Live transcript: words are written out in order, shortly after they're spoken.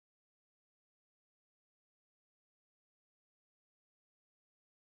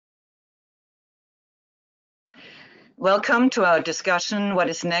Welcome to our discussion, what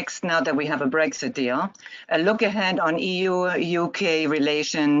is next now that we have a Brexit deal? A look ahead on EU-UK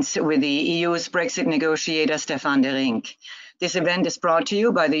relations with the EU's Brexit negotiator, Stefaan De Rynck. This event is brought to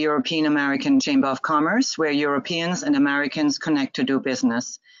you by the European American Chamber of Commerce, where Europeans and Americans connect to do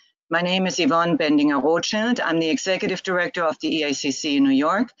business. My name is Yvonne Bendinger-Rothschild. I'm the Executive Director of the EACC in New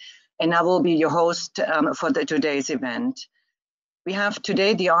York, and I will be your host for today's event. We have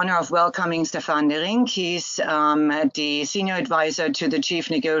today the honor of welcoming Stefaan De Rynck. He's the senior advisor to the chief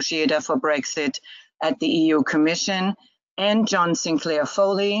negotiator for Brexit at the EU Commission, and John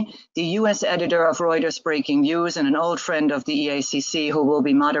Foley, the US editor of Reuters Breakingviews and an old friend of the EACC, who will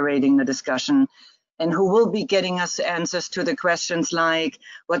be moderating the discussion and who will be getting us answers to the questions like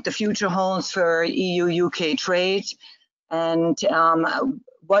what the future holds for EU-UK trade and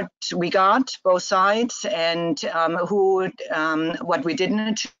what we got, both sides, and what we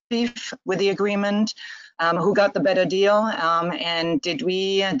didn't achieve with the agreement, who got the better deal, and did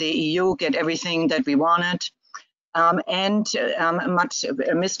we, the EU, get everything that we wanted, and much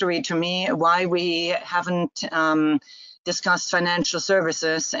a mystery to me why we haven't discussed financial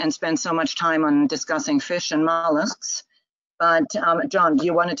services and spent so much time on discussing fish and mollusks. But John, do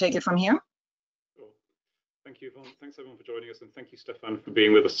you want to take it from here? Thank you, Yvonne. Thanks everyone for joining us, and thank you, Stefaan, for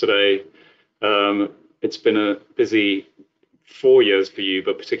being with us today. It's been a busy 4 years for you,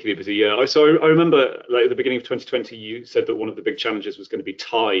 but particularly busy year. So I remember, like at the beginning of 2020, you said that one of the big challenges was going to be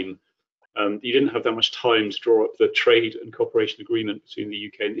time. You didn't have that much time to draw up the trade and cooperation agreement between the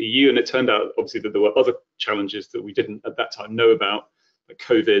UK and the EU, and it turned out, obviously, that there were other challenges that we didn't at that time know about, like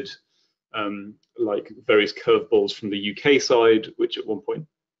COVID, like various curveballs from the UK side, which at one point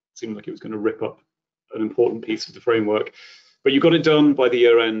seemed like it was going to rip up an important piece of the framework, but you got it done by the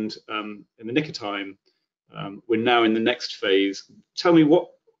year end in the nick of time. We're now in the next phase. Tell me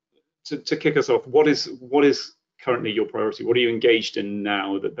to kick us off, what is currently your priority? What are you engaged in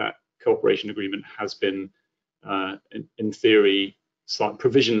now that cooperation agreement has been, in theory,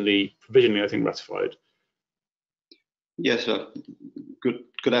 provisionally, I think, ratified? Yes,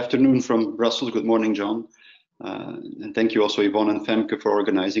 good afternoon from Brussels. Good morning, John. And thank you also, Yvonne and Femke, for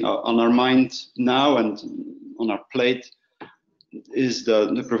organizing. On our mind now and on our plate is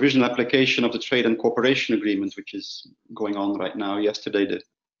the provisional application of the Trade and Cooperation Agreement, which is going on right now. Yesterday, the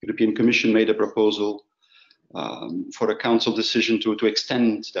European Commission made a proposal for a Council decision to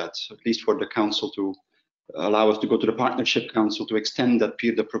extend that, at least for the Council to allow us to go to the Partnership Council to extend that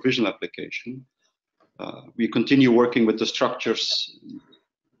period of provisional application. We continue working with the structures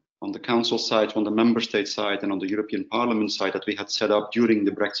on the Council side, on the Member State side, and on the European Parliament side that we had set up during the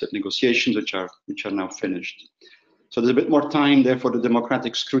Brexit negotiations, which are now finished. So there's a bit more time there for the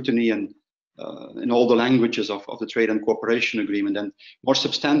democratic scrutiny and in all the languages of the Trade and Cooperation Agreement. And more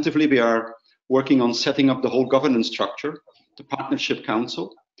substantively, we are working on setting up the whole governance structure, the Partnership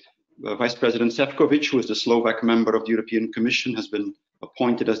Council. Vice President Šefčovič, who is the Slovak member of the European Commission, has been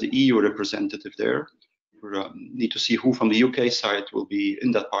appointed as the EU representative there. We need to see who from the UK side will be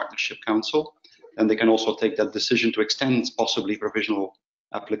in that Partnership Council, and they can also take that decision to extend possibly provisional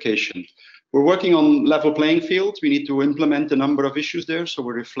application. We're working on level playing field. We need to implement a number of issues there, so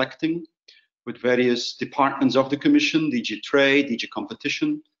we're reflecting with various departments of the Commission, DG Trade, DG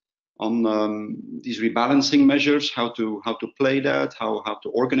Competition, on these rebalancing measures, how to play that, how to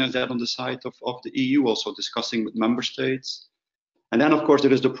organize that on the side of the EU, also discussing with Member States. And then, of course,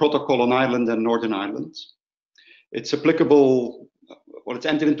 there is the protocol on Ireland and Northern Ireland. It's applicable, well, it's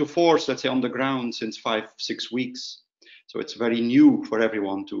entered into force, let's say, on the ground since 5-6 weeks. So it's very new for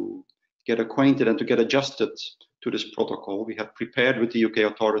everyone to get acquainted and to get adjusted to this protocol. We have prepared with the UK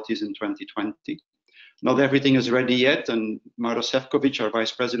authorities in 2020. Not everything is ready yet, and Mauro Šefčovič, our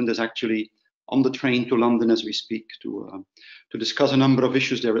Vice President, is actually on the train to London as we speak to discuss a number of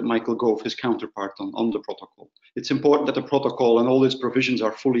issues there with Michael Gove, his counterpart on the protocol. It's important that the protocol and all its provisions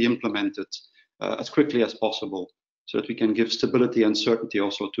are fully implemented as quickly as possible, so that we can give stability and certainty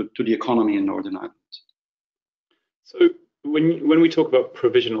also to the economy in Northern Ireland. So when we talk about the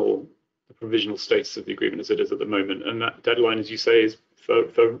provisional status of the agreement as it is at the moment, and that deadline, as you say, is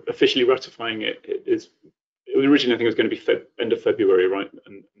for officially ratifying it, originally I think it was going to be end of February, right?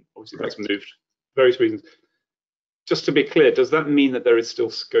 And obviously that's moved for various reasons. Just to be clear, does that mean that there is still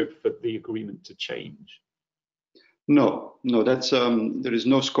scope for the agreement to change? No, that's there is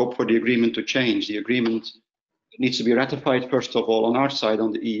no scope for the agreement to change. The agreement needs to be ratified, first of all, on our side,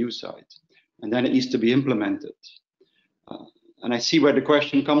 on the EU side, and then it needs to be implemented. And I see where the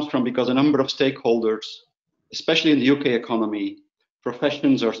question comes from, because a number of stakeholders, especially in the UK economy,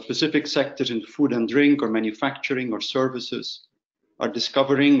 professions or specific sectors in food and drink or manufacturing or services, are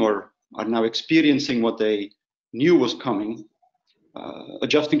discovering or are now experiencing what they new was coming,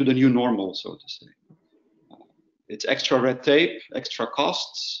 adjusting to the new normal, so to say. It's extra red tape, extra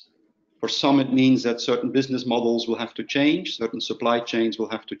costs. For some, it means that certain business models will have to change, certain supply chains will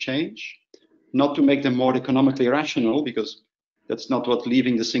have to change, not to make them more economically rational, because that's not what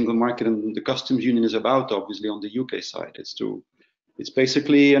leaving the single market and the customs union is about, obviously, on the UK side. It's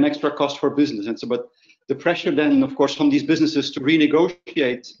basically an extra cost for business. And so, but the pressure then, of course, from these businesses to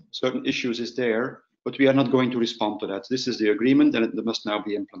renegotiate certain issues is there, but we are not going to respond to that. This is the agreement, and it must now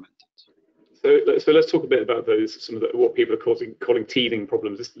be implemented. So let's talk a bit about those, some of what people are calling teething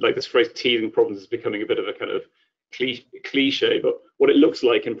problems. This phrase teething problems is becoming a bit of a kind of cliche, but what it looks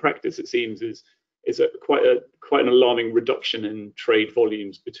like in practice, it seems, is quite an alarming reduction in trade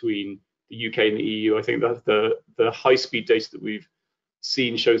volumes between the UK and the EU. I think that the high-speed data that we've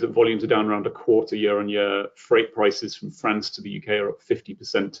seen shows that volumes are down around a quarter year on year. Freight prices from France to the UK are up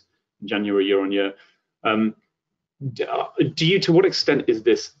 50% in January year on year. To what extent is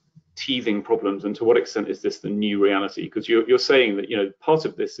this teething problems, and to what extent is this the new reality? Because you're saying that, you know, part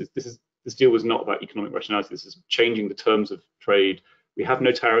of this deal was not about economic rationality. This is changing the terms of trade. We have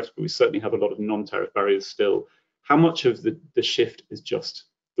no tariffs, but we certainly have a lot of non-tariff barriers still. How much of the shift is just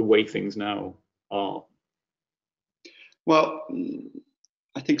the way things now are? Well,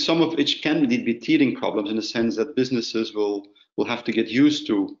 I think some of it can indeed be teething problems, in the sense that businesses will have to get used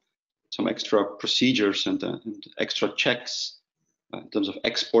to some extra procedures and extra checks in terms of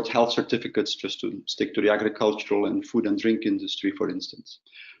export health certificates, just to stick to the agricultural and food and drink industry, for instance.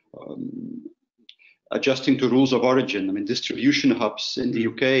 Adjusting to rules of origin. I mean, distribution hubs in the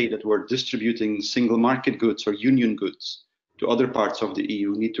UK that were distributing single market goods or union goods to other parts of the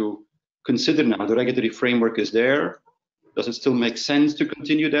EU need to consider now the regulatory framework is there. Does it still make sense to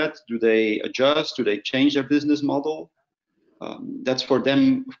continue that? Do they adjust? Do they change their business model? That's for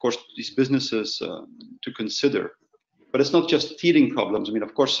them, of course, these businesses to consider. But it's not just teething problems. I mean,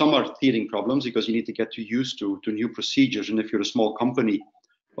 of course, some are teething problems because you need to get used to new procedures. And if you're a small company,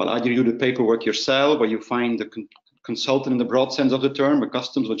 well, either you do the paperwork yourself, or you find a consultant in the broad sense of the term, a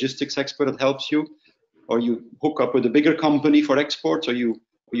customs logistics expert that helps you, or you hook up with a bigger company for exports, or you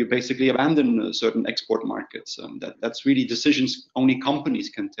basically abandon certain export markets. That's really decisions only companies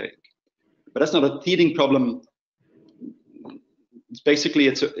can take. But that's not a teething problem. It's basically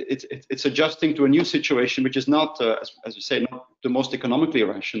it's adjusting to a new situation, which is not, as you say, not the most economically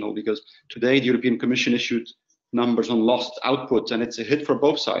rational, because today the European Commission issued numbers on lost output, and it's a hit for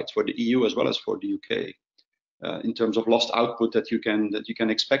both sides, for the EU as well as for the UK, in terms of lost output that you can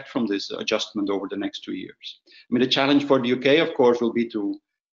expect from this adjustment over the next 2 years. I mean, the challenge for the UK, of course, will be to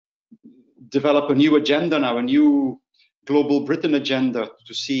develop a new agenda now, a new global Britain agenda,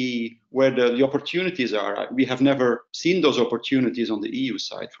 to see where the opportunities are. We have never seen those opportunities on the EU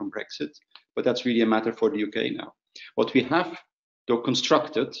side from Brexit, but that's really a matter for the UK now. What we have, though,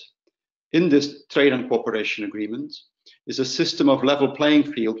 constructed in this trade and cooperation agreement is a system of level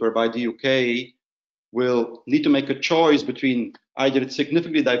playing field, whereby the UK will need to make a choice between either it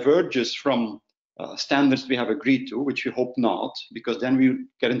significantly diverges from standards we have agreed to, which we hope not, because then we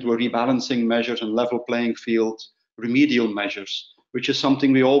get into a rebalancing measures and level playing field remedial measures, which is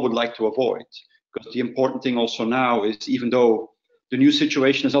something we all would like to avoid. Because the important thing also now is, even though the new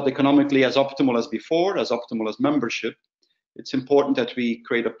situation is not economically as optimal as before, as optimal as membership, it's important that we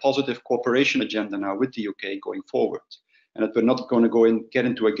create a positive cooperation agenda now with the UK going forward, and that we're not going to get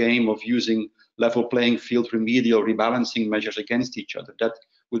into a game of using level playing field remedial rebalancing measures against each other. That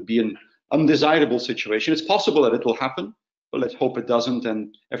would be an undesirable situation. It's possible that it will happen, but let's hope it doesn't,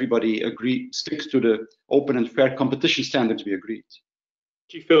 and everybody sticks to the open and fair competition standards we agreed.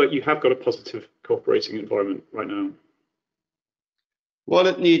 Do you feel like you have got a positive cooperating environment right now? Well,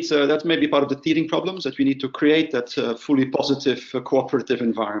 it needs, that's maybe part of the teething problems, that we need to create that fully positive cooperative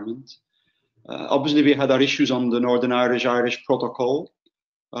environment. Obviously, we had our issues on the Northern Irish Protocol,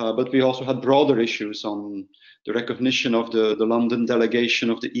 but we also had broader issues on the recognition of the London delegation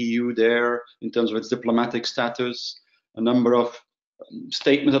of the EU there in terms of its diplomatic status, a number of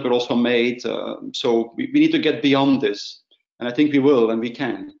statements that were also made. So we need to get beyond this, and I think we will, and we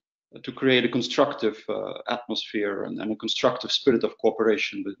can, to create a constructive atmosphere and a constructive spirit of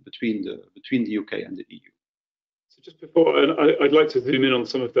cooperation between the UK and the EU. So just before, I'd like to zoom in on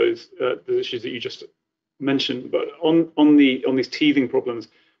some of those the issues that you just mentioned, but on these teething problems,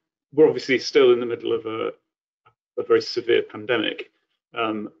 we're obviously still in the middle of a very severe pandemic,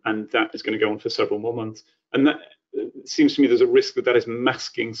 and that is going to go on for several more months. And that, it seems to me, there's a risk that is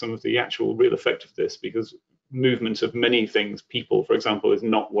masking some of the actual real effect of this, because movement of many things, people, for example, is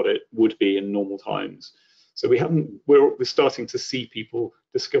not what it would be in normal times. So we're starting to see people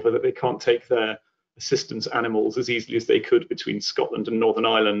discover that they can't take their assistance animals as easily as they could between Scotland and Northern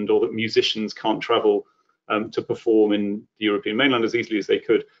Ireland, or that musicians can't travel to perform in the European mainland as easily as they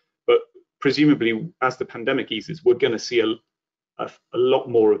could. But presumably, as the pandemic eases, we're going to see a lot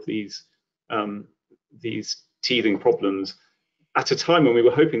more of these teething problems at a time when we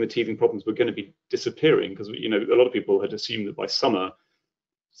were hoping the teething problems were going to be disappearing, because a lot of people had assumed that by summer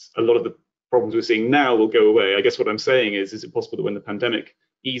a lot of the problems we're seeing now will go away. I guess what I'm saying is it possible that when the pandemic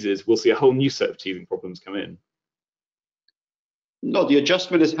eases, we'll see a whole new set of teething problems come in? No, the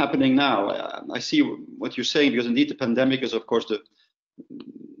adjustment is happening now. I see what you're saying, because indeed the pandemic is, of course,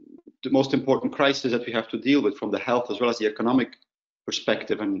 the most important crisis that we have to deal with from the health as well as the economic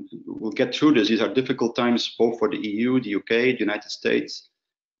perspective. And we'll get through this. These are difficult times both for the EU, the UK, the United States.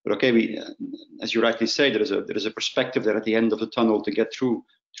 But okay, as you rightly say, there is a perspective there at the end of the tunnel to get through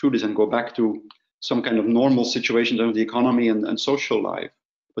this and go back to some kind of normal situation of the economy and social life.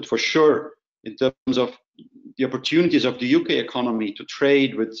 But for sure, in terms of the opportunities of the UK economy to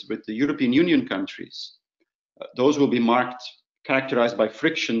trade with the European Union countries, those will be characterized by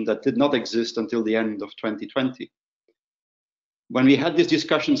friction that did not exist until the end of 2020. When we had these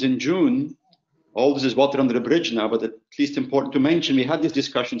discussions in June, all this is water under the bridge now, but at least important to mention, we had these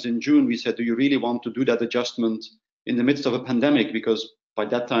discussions in June. We said, do you really want to do that adjustment in the midst of a pandemic? Because by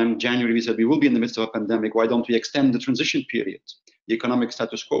that time, January, we said we will be in the midst of a pandemic. Why don't we extend the transition period, the economic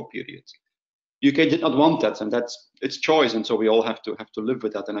status quo period? UK did not want that, and that's its choice, and so we all have to live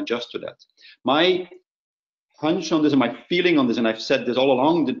with that and adjust to that. My hunch on this and my feeling on this, and I've said this all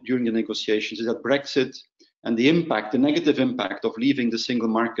along during the negotiations, is that Brexit and the negative impact of leaving the single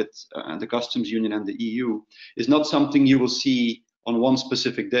market, the customs union and the EU, is not something you will see on one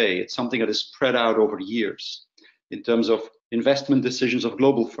specific day. It's something that is spread out over years in terms of investment decisions of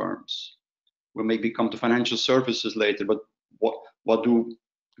global firms. We'll maybe come to financial services later, but what do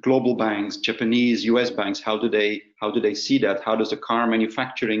global banks, Japanese, US banks, how do they see that? How does the car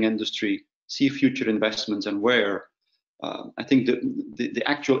manufacturing industry see future investments, and where? I think the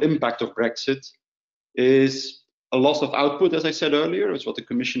actual impact of Brexit is a loss of output, as I said earlier. It's what the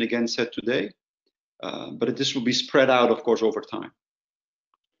Commission again said today. But this will be spread out, of course, over time.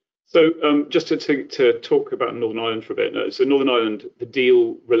 So just to talk about Northern Ireland for a bit. So Northern Ireland, the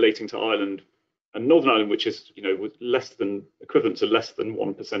deal relating to Ireland, and Northern Ireland, which is was equivalent to less than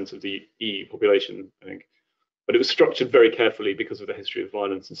 1% of the EU population, I think. But it was structured very carefully because of the history of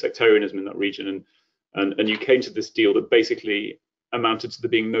violence and sectarianism in that region. And you came to this deal that basically amounted to there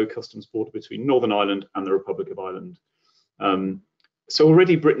being no customs border between Northern Ireland and the Republic of Ireland. So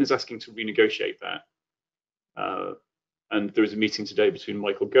already Britain is asking to renegotiate that. And there is a meeting today between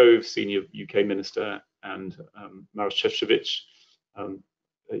Michael Gove, senior UK minister, and Maroš Šefčovič,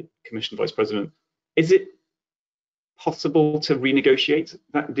 Commission Vice President. Is it possible to renegotiate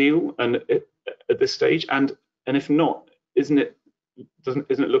that deal at this stage? And if not, isn't it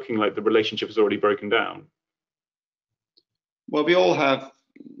looking like the relationship has already broken down? Well, we all have,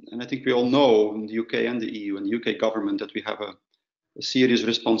 and I think we all know in the UK and the EU and the UK government, that we have a serious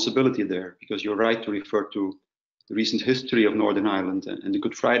responsibility there, because you're right to refer to the recent history of Northern Ireland and the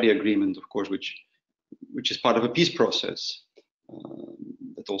Good Friday Agreement, of course, which is part of a peace process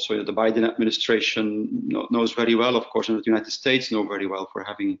that also the Biden administration knows very well, of course, and the United States know very well for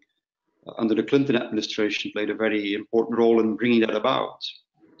having, under the Clinton administration, played a very important role in bringing that about.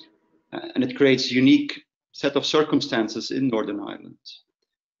 And it creates a unique set of circumstances in Northern Ireland.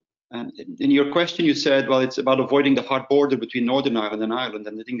 And in your question, you said, well, it's about avoiding the hard border between Northern Ireland and Ireland.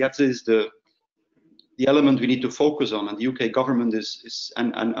 And I think that is the element we need to focus on. And the UK government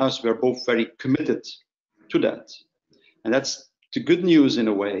and us, we are both very committed to that. And that's the good news in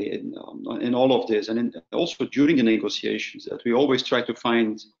a way in all of this. And also during the negotiations, that we always try to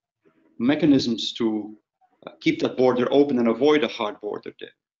find mechanisms to keep that border open and avoid a hard border there.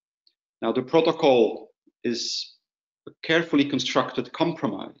 Now, the protocol is a carefully constructed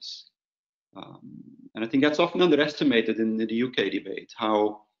compromise. And I think that's often underestimated in the UK debate,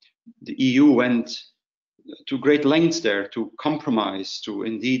 how the EU went to great lengths there to compromise, to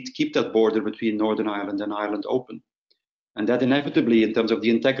indeed keep that border between Northern Ireland and Ireland open. And that inevitably, in terms of the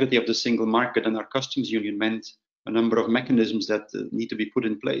integrity of the single market and our customs union, meant a number of mechanisms that need to be put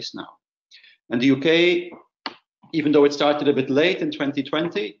in place now. And the UK, even though it started a bit late in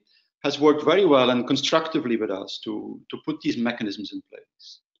 2020, has worked very well and constructively with us to put these mechanisms in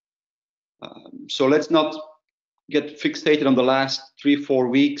place. So let's not get fixated on the last 3-4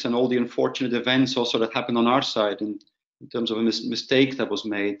 weeks and all the unfortunate events also that happened on our side in terms of a mistake that was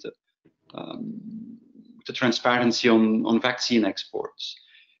made, the transparency on vaccine exports,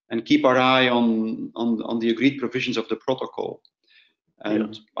 and keep our eye on the agreed provisions of the protocol.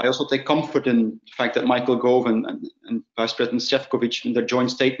 And I also take comfort in the fact that Michael Gove and Vice President Šefčovič, in their joint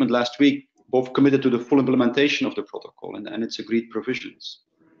statement last week, both committed to the full implementation of the protocol and its agreed provisions.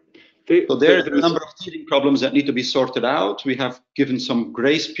 So there are a number of teething problems that need to be sorted out. We have given some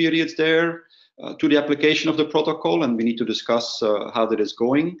grace periods there to the application of the protocol, and we need to discuss how that is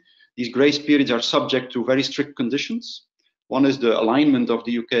going. These grace periods are subject to very strict conditions. One is the alignment of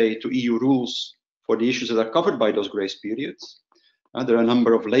the UK to EU rules for the issues that are covered by those grace periods. There are a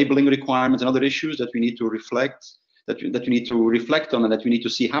number of labeling requirements and other issues that we need to reflect, that we need to reflect on, and that we need to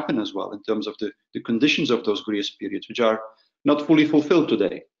see happen as well in terms of the conditions of those grace periods, which are not fully fulfilled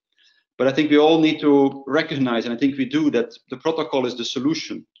today. But I think we all need to recognize, and I think we do, that the protocol is the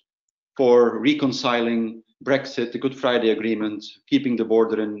solution for reconciling Brexit, the Good Friday Agreement, keeping the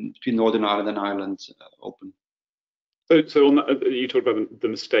border between Northern Ireland and Ireland open. So on that, you talked about the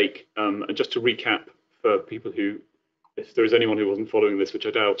mistake, and just to recap for people who, if there is anyone who wasn't following this, which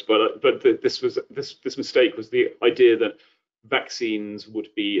I doubt, but this mistake was the idea that vaccines would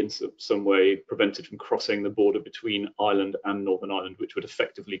be in some way prevented from crossing the border between Ireland and Northern Ireland, which would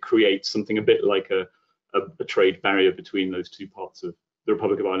effectively create something a bit like a trade barrier between those two parts of the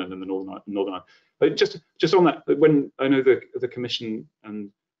Republic of Ireland and the Northern Ireland. But just on that, when I know the Commission and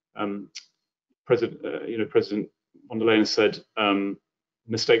President von der Leyen said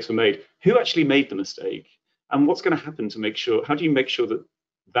mistakes were made, who actually made the mistake, and what's going to happen to make sure? How do you make sure that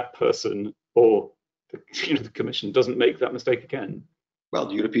that person or the Commission doesn't make that mistake again? Well,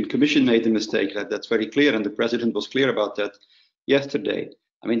 the European Commission made the mistake. That's very clear, and the President was clear about that yesterday.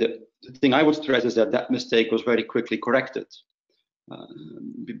 I mean, the thing I would stress is that mistake was very quickly corrected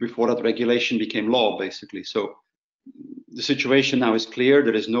before that regulation became law, basically. So the situation now is clear.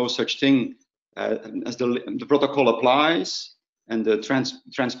 There is no such thing as the protocol applies, and the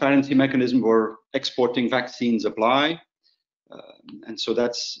transparency mechanism for exporting vaccines apply. And so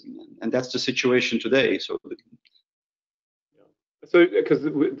that's the situation today. So because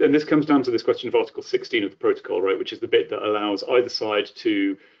this comes down to this question of Article 16 of the protocol, right, which is the bit that allows either side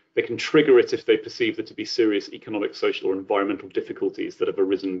they can trigger it if they perceive there to be serious economic, social, or environmental difficulties that have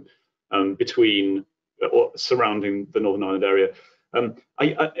arisen between or surrounding the Northern Ireland area.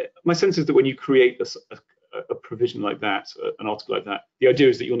 My sense is that when you create a provision like that, an article like that, the idea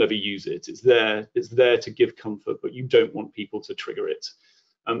is that you'll never use it. It's there to give comfort, but you don't want people to trigger it.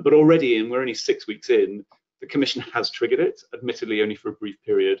 But already, and we're only 6 weeks in, the Commission has triggered it, admittedly only for a brief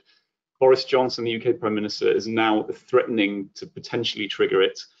period. Boris Johnson, the UK Prime Minister, is now threatening to potentially trigger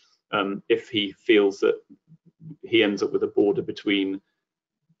it if he feels that he ends up with a border between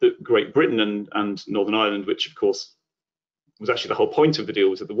Great Britain and Northern Ireland, which of course was actually the whole point of the deal,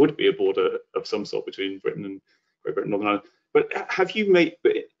 was that there would be a border of some sort between Britain and Great Britain and Northern Ireland. But have you made,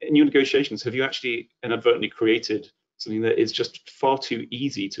 in your negotiations, have you actually inadvertently created something that is just far too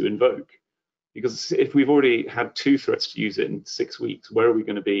easy to invoke? Because if we've already had 2 threats to use it in 6 weeks, where are we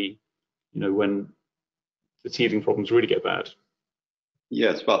going to be, when the teething problems really get bad?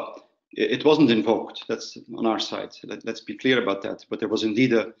 Yes, well, it wasn't invoked. That's on our side. Let's be clear about that. But there was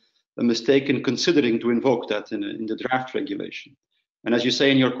indeed a mistake in considering to invoke that in the draft regulation. And as you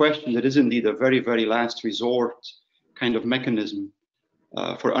say in your question, it is indeed a very, very last resort kind of mechanism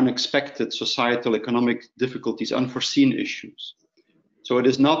for unexpected societal, economic difficulties, unforeseen issues. So it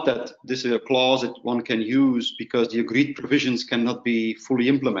is not that this is a clause that one can use because the agreed provisions cannot be fully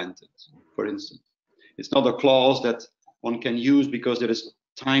implemented, for instance. It's not a clause that one can use because there is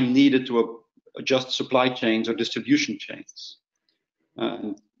time needed to adjust supply chains or distribution chains.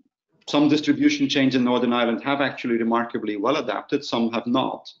 Some distribution chains in Northern Ireland have actually remarkably well adapted, some have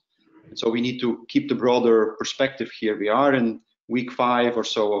not. So we need to keep the broader perspective here. We are in week 5 or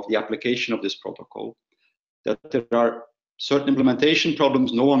so of the application of this protocol, that there are certain implementation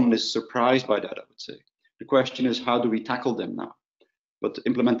problems. No one is surprised by that, I would say. The question is, how do we tackle them now? But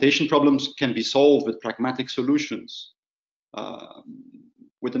implementation problems can be solved with pragmatic solutions,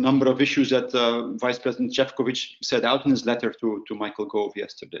 with a number of issues that Vice President Šefčovič set out in his letter to Michael Gove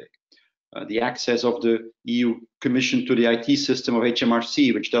yesterday. The access of the EU Commission to the IT system of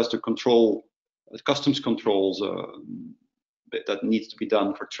HMRC, which does the customs controls that needs to be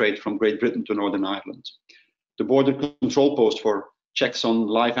done for trade from Great Britain to Northern Ireland. The border control post for checks on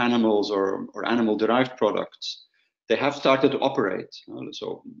live animals or animal-derived products. They have started to operate.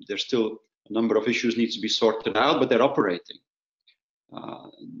 So there's still a number of issues needs to be sorted out, but they're operating.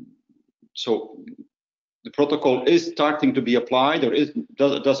 So the protocol is starting to be applied, or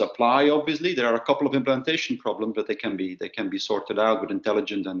does apply. Obviously, there are a couple of implementation problems, but they can be sorted out with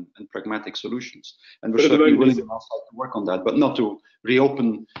intelligent and pragmatic solutions. And we're certainly willing to work on that, but not to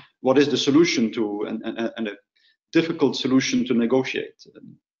reopen what is the solution to and difficult solution to negotiate.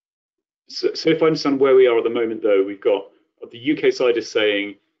 So if I understand where we are at the moment, though, we've got the UK side is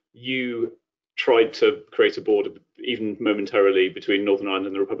saying you tried to create a border, even momentarily, between Northern Ireland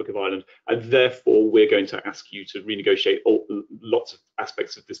and the Republic of Ireland, and therefore we're going to ask you to renegotiate lots of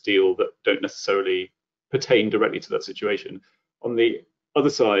aspects of this deal that don't necessarily pertain directly to that situation. On the other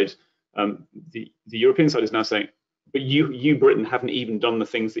side, the European side is now saying, but you Britain haven't even done the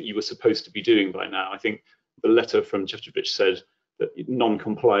things that you were supposed to be doing by now. I think the letter from Šefčovič said that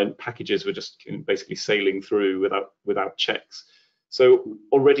non-compliant packages were just basically sailing through without checks. So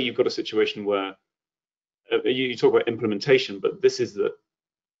already you've got a situation where you talk about implementation, but this is that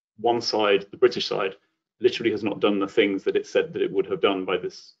one side, the British side, literally has not done the things that it said that it would have done by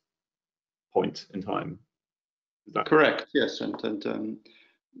this point in time. Is that correct? Yes,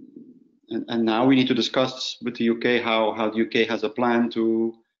 and now we need to discuss with the UK how the UK has a plan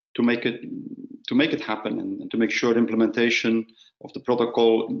to make it happen and to make sure implementation of the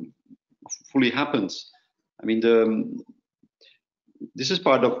protocol fully happens. I mean, this is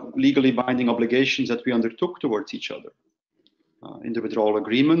part of legally binding obligations that we undertook towards each other. In the withdrawal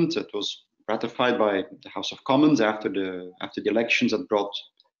agreement that was ratified by the House of Commons after the elections that brought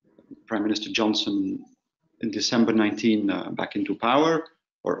Prime Minister Johnson in December 19 back into power,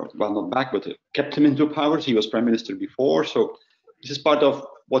 or well, not back, but kept him into power. He was Prime Minister before. So this is part of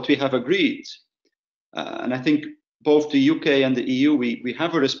what we have agreed. And I think both the UK and the EU, we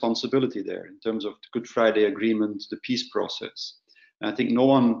have a responsibility there in terms of the Good Friday Agreement, the peace process. And I think no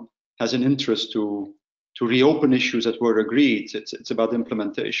one has an interest to reopen issues that were agreed. It's about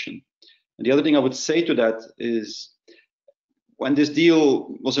implementation. And the other thing I would say to that is, when this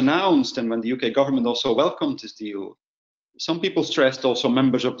deal was announced and when the UK government also welcomed this deal, some people stressed, also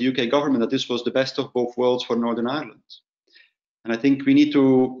members of the UK government, that this was the best of both worlds for Northern Ireland. And I think we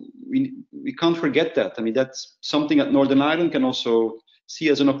can't forget that. I mean, that's something that Northern Ireland can also see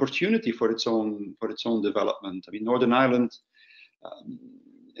as an opportunity for its own development. I mean, Northern Ireland,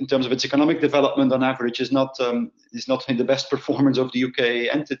 in terms of its economic development on average, is not in the best performance of the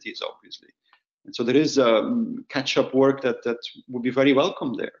UK entities, obviously. And so there is catch-up work that would be very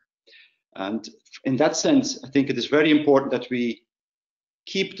welcome there. And in that sense, I think it is very important that we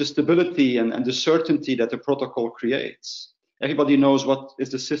keep the stability and the certainty that the protocol creates. Everybody knows what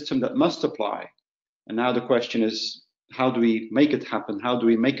is the system that must apply. And now the question is, how do we make it happen? How do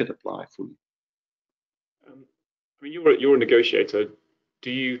we make it apply fully? I mean, you're a negotiator.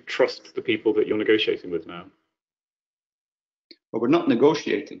 Do you trust the people that you're negotiating with now? Well, we're not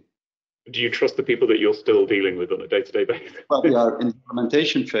negotiating. Do you trust the people that you're still dealing with on a day-to-day basis? Well, we are in the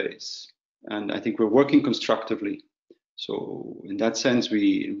implementation phase, and I think we're working constructively. So in that sense,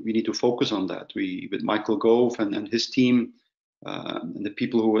 we need to focus on that. With Michael Gove and his team, and the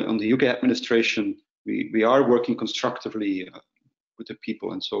people who are on the UK administration, we are working constructively with the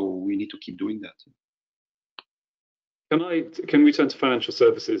people, and so we need to keep doing that. Can we turn to financial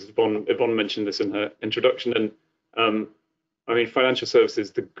services? Yvonne mentioned this in her introduction, and I mean, financial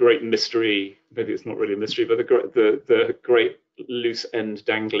services, the great mystery, maybe it's not really a mystery, but the great loose end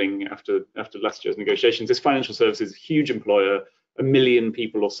dangling after last year's negotiations. This financial services, huge employer, 1 million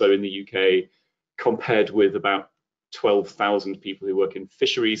people or so in the UK, compared with about 12,000 people who work in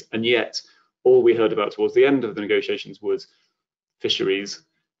fisheries. And yet all we heard about towards the end of the negotiations was fisheries.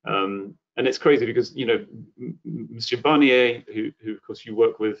 And it's crazy because, you know, Monsieur Barnier, who of course you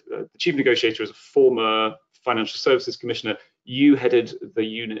work with, the chief negotiator, is a former financial services commissioner. You headed the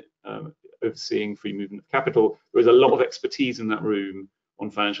unit overseeing free movement of capital. There was a lot of expertise in that room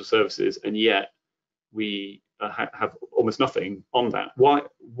on financial services, and yet we have almost nothing on that.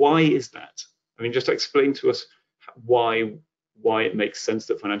 Why is that? I mean, just explain to us why it makes sense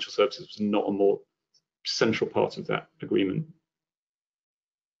that financial services was not a more central part of that agreement.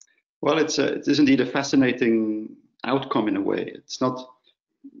 Well, it is indeed a fascinating outcome in a way. It's not,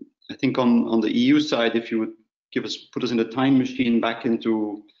 I think on the EU side, if you would put us in a time machine back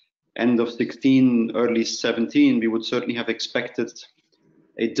into end of 16, early 17, we would certainly have expected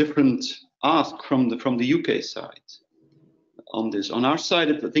a different ask from the UK side on this. On our side,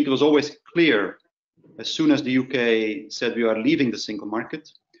 I think it was always clear, as soon as the UK said we are leaving the single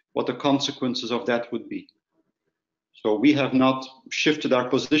market, what the consequences of that would be. So we have not shifted our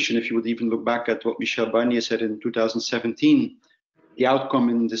position. If you would even look back at what Michel Barnier said in 2017, the outcome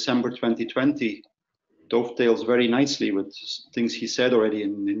in December 2020 dovetails very nicely with things he said already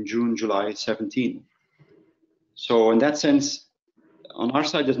in June, July 17. So in that sense, on our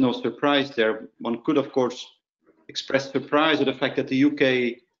side, there's no surprise there. One could, of course, express surprise at the fact that the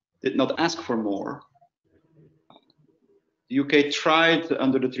UK did not ask for more. The UK tried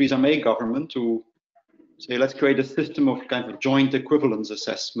under the Theresa May government to say, let's create a system of kind of joint equivalence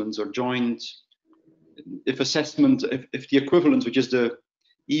assessments or joint, if the equivalence, which is the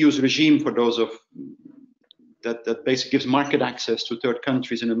EU's regime for those of that basically gives market access to third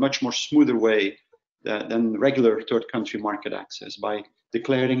countries in a much more smoother way than regular third country market access, by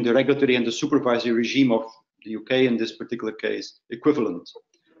declaring the regulatory and the supervisory regime of the UK in this particular case equivalent,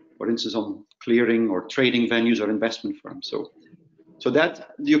 for instance, on clearing or trading venues or investment firms. So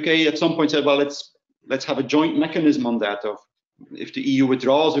that the UK at some point said, well, let's have a joint mechanism on that. Of if the EU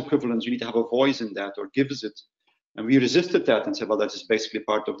withdraws equivalence, you need to have a voice in that or gives it. And we resisted that and said, well, that is basically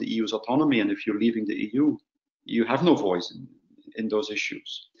part of the EU's autonomy. And if you're leaving the EU, you have no voice in those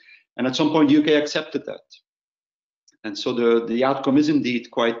issues. And at some point, the UK accepted that. And so the outcome is indeed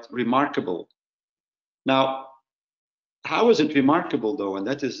quite remarkable. Now, how is it remarkable, though? And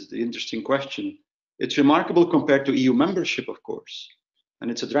that is the interesting question. It's remarkable compared to EU membership, of course.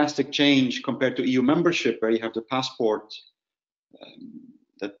 And it's a drastic change compared to EU membership, where you have the passport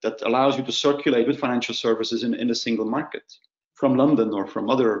that allows you to circulate with financial services in a single market from London or from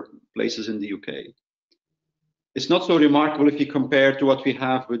other places in the UK. It's not so remarkable if you compare to what we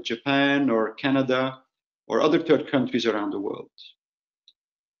have with Japan or Canada or other third countries around the world.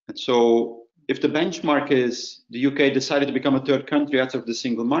 And so if the benchmark is the UK decided to become a third country out of the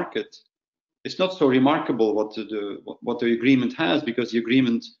single market, it's not so remarkable what the agreement has, because the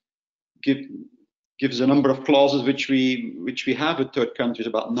agreement gives a number of clauses which we have with third countries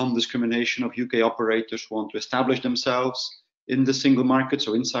about non-discrimination of UK operators who want to establish themselves in the single market,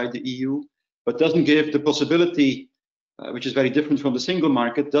 so inside the EU, but doesn't give the possibility, which is very different from the single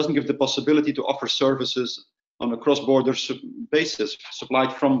market, doesn't give the possibility to offer services on a cross-border basis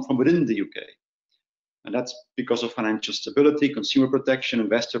supplied from within the UK. And that's because of financial stability, consumer protection,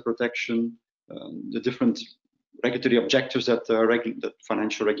 investor protection, the different regulatory objectives that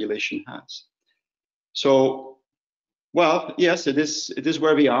financial regulation has. So, well, yes, it is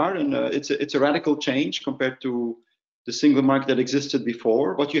where we are, and it's a radical change compared to the single market that existed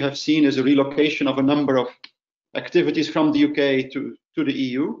before. What you have seen is a relocation of a number of activities from the UK to the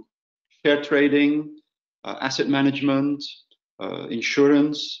EU: share trading, asset management,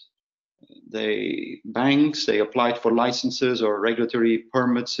 insurance. Banks applied for licenses or regulatory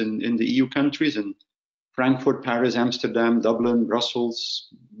permits in the EU countries, in Frankfurt, Paris, Amsterdam, Dublin,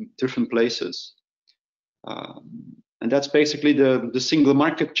 Brussels, different places. And that's basically the single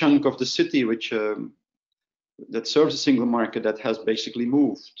market chunk of the city, which that serves the single market, that has basically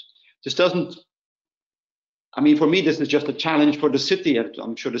moved. This doesn't, I mean, for me, this is just a challenge for the city.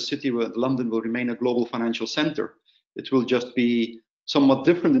 I'm sure the city of London will remain a global financial center. It will just be somewhat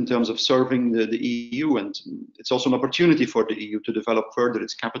different in terms of serving the EU, and it's also an opportunity for the EU to develop further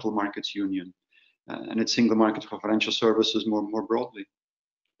its capital markets union and its single market for financial services more broadly.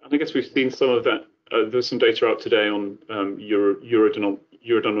 And I guess we've seen some of that. There's some data out today on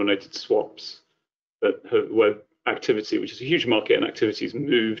euro-denominated swaps where activity, which is a huge market, and activities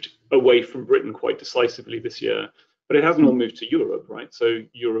moved away from Britain quite decisively this year. But it hasn't all moved to Europe, right? So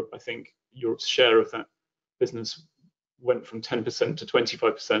Europe, I think Europe's share of that business went from 10% to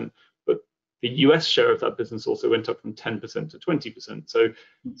 25%, but the US share of that business also went up from 10% to 20%.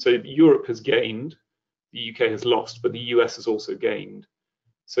 So Europe has gained, the UK has lost, but the US has also gained.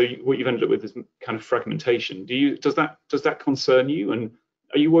 So what you've ended up with is kind of fragmentation. Does that concern you? And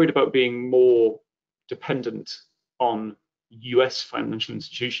are you worried about being more dependent on US financial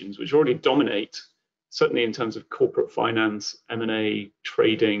institutions, which already dominate, certainly in terms of corporate finance, M&A,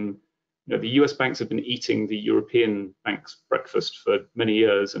 trading? You know, the US banks have been eating the European banks' breakfast for many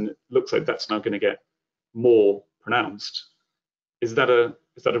years, and it looks like that's now going to get more pronounced. Is that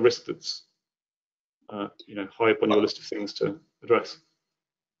a risk that's high up on your list of things to address?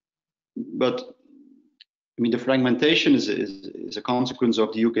 But I mean, the fragmentation is a consequence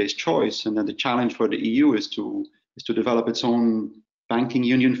of the UK's choice, and then the challenge for the EU is to develop its own banking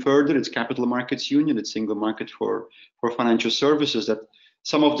union further, its capital markets union, its single market for financial services. That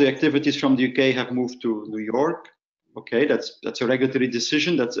some of the activities from the UK have moved to New York. Okay, that's a regulatory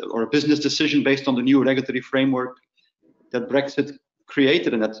decision, or a business decision based on the new regulatory framework that Brexit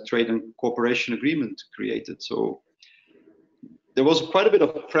created and that the Trade and Cooperation Agreement created. So there was quite a bit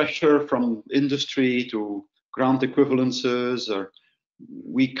of pressure from industry to grant equivalences, or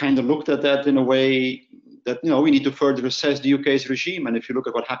we kind of looked at that in a way that, we need to further assess the UK's regime. And if you look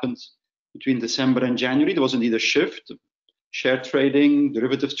at what happened between December and January, there was indeed a shift, share trading,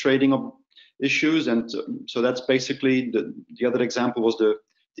 derivatives trading of issues. And so that's basically the other example was the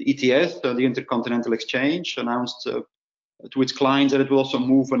ETS, the Intercontinental Exchange, announced to its clients that it will also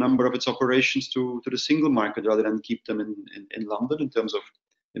move a number of its operations to the single market rather than keep them in London in terms of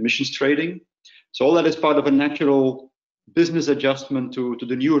emissions trading. So all that is part of a natural business adjustment to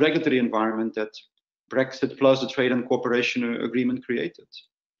the new regulatory environment that Brexit plus the trade and cooperation agreement created.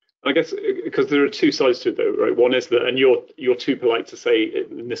 I guess because there are two sides to it, though, right? One is that, and you're too polite to say it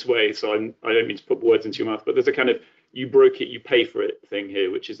in this way, so I don't mean to put words into your mouth, but there's a kind of you broke it, you pay for it thing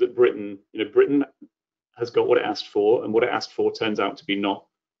here, which is that Britain has got what it asked for, and what it asked for turns out to be not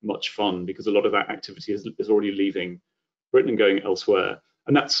much fun because a lot of that activity is already leaving Britain and going elsewhere,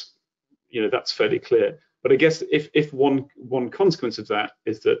 and that's fairly clear. But I guess if one consequence of that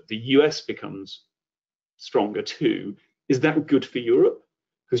is that the US becomes stronger too, is that good for Europe?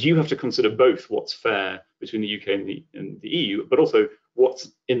 Because you have to consider both what's fair between the UK and the EU, but also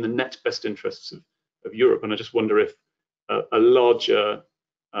what's in the net best interests of Europe. And I just wonder if a larger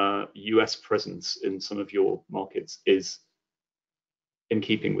US presence in some of your markets is in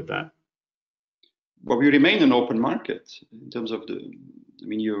keeping with that. Well, we remain an open market in terms of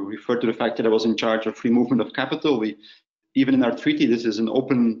you referred to the fact that I was in charge of free movement of capital. Even in our treaty, this is an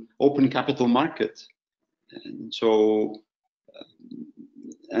open capital market. And so,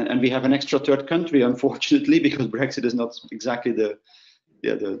 and we have an extra third country, unfortunately, because Brexit is not exactly the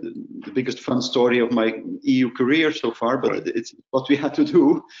biggest fun story of my EU career so far, but right. It's what we had to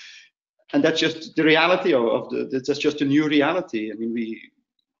do, and that's just the reality that's just a new reality. I mean,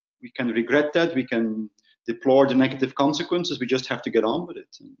 we can regret that, we can deplore the negative consequences. We just have to get on with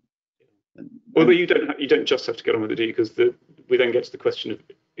it. But you don't just have to get on with it, do you? Because we then get to the question of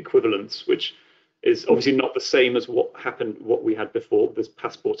equivalence, which is obviously not the same as what we had before. There's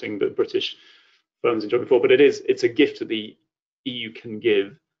passporting that British firms enjoyed before, but it's a gift that the EU can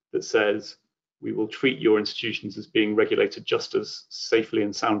give that says we will treat your institutions as being regulated just as safely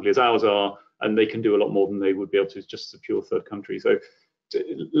and soundly as ours are, and they can do a lot more than they would be able to just as a pure third country. So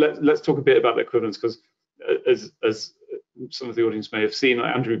let's talk a bit about the equivalence, because as some of the audience may have seen,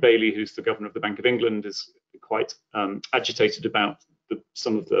 Andrew Bailey, who's the governor of the Bank of England, is quite agitated about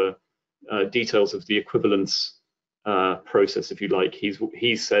some of the details of the equivalence process, if you like.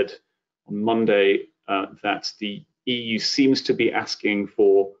 He said on Monday that the EU seems to be asking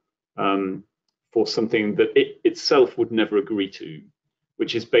for something that it itself would never agree to,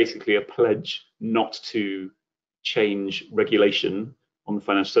 which is basically a pledge not to change regulation on the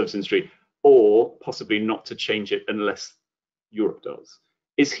financial service industry, or possibly not to change it unless Europe does.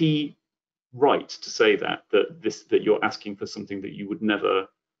 Is he right to say that you're asking for something that you would never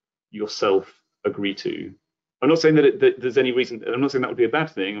yourself agree to? I'm not saying that there's any reason. I'm not saying that would be a bad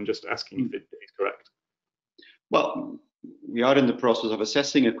thing. I'm just asking if he's correct. Well, we are in the process of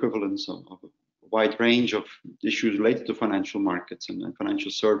assessing equivalence of a wide range of issues related to financial markets and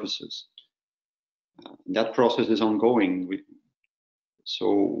financial services. That process is ongoing.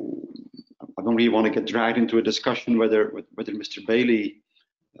 So I don't really want to get dragged into a discussion whether Mr. Bailey,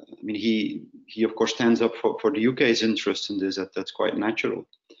 he of course stands up for the UK's interest in this. That's quite natural.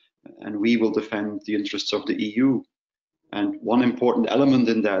 And we will defend the interests of the EU. And one important element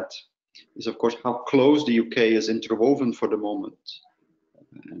in that is, of course, how close the UK is interwoven for the moment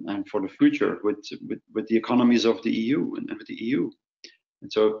and for the future with the economies of the EU and with the EU.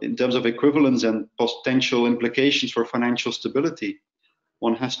 And so in terms of equivalence and potential implications for financial stability,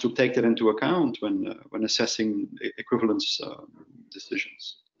 one has to take that into account when assessing equivalence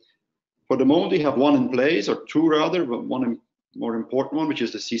decisions. For the moment, we have one in place, or two rather, but one more important one, which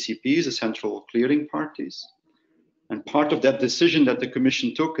is the CCPs, the central clearing parties. And part of that decision that the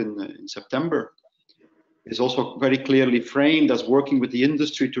Commission took in September is also very clearly framed as working with the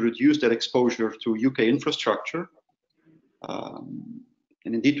industry to reduce their exposure to UK infrastructure, and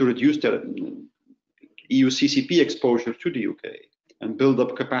indeed to reduce their EU CCP exposure to the UK and build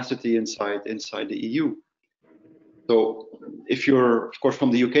up capacity inside the EU. So if you're, of course,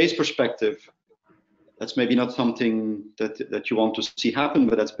 from the UK's perspective, that's maybe not something that you want to see happen,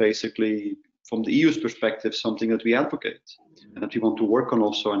 but that's basically, from the EU's perspective, something that we advocate and that we want to work on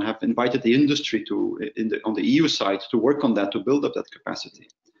also, and have invited the industry on the EU side to work on that, to build up that capacity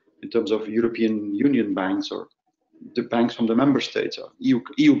in terms of European Union banks or the banks from the member states, or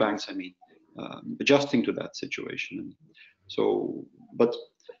EU banks, adjusting to that situation. So, but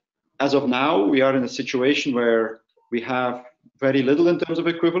as of now, we are in a situation where we have very little in terms of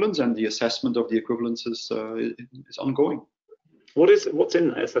equivalence, and the assessment of the equivalence is ongoing. What's in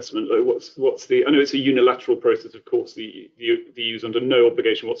that assessment? Like what's the? I know it's a unilateral process, of course. The EU is under no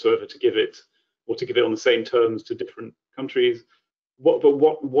obligation whatsoever to give it, or to give it on the same terms to different countries. What do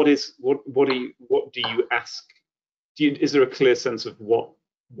you ask? Is there a clear sense of what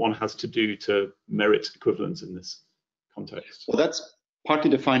one has to do to merit equivalence in this context? Well, that's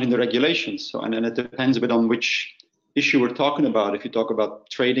partly defined in the regulations. So, and it depends a bit on which issue we're talking about, if you talk about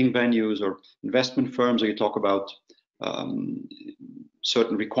trading venues or investment firms, or you talk about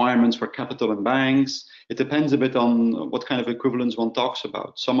certain requirements for capital and banks, it depends a bit on what kind of equivalence one talks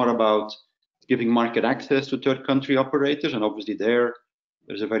about. Some are about giving market access to third country operators, and obviously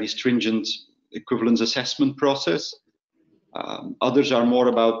there's a very stringent equivalence assessment process. Others are more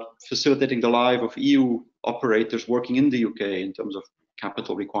about facilitating the life of EU operators working in the UK in terms of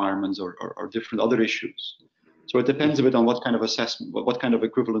capital requirements or different other issues. So it depends a bit on what kind of assessment, what kind of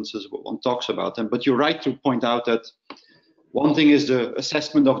equivalences one talks about. But you're right to point out that one thing is the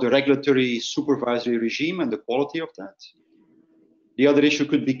assessment of the regulatory supervisory regime and the quality of that. The other issue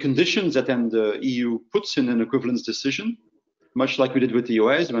could be conditions that then the EU puts in an equivalence decision, much like we did with the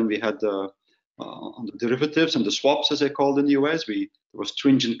US when we had on the derivatives and the swaps, as they called in the US. There were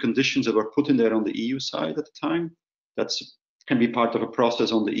stringent conditions that were put in there on the EU side at the time. That can be part of a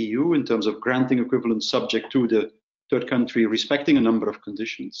process on the EU in terms of granting equivalence subject to the third country respecting a number of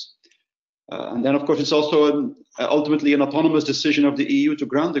conditions. And then, of course, it's also ultimately an autonomous decision of the EU to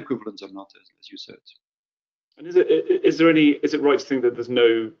grant equivalence or not, as you said. And is it right to think that there's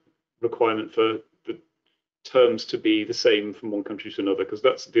no requirement for the terms to be the same from one country to another? Because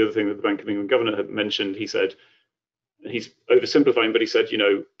that's the other thing that the Bank of England governor had mentioned. He said, he's oversimplifying, but he said,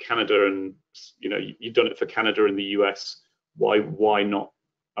 Canada and, you've done it for Canada and the US. Why not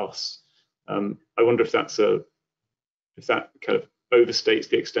us? I wonder if that kind of overstates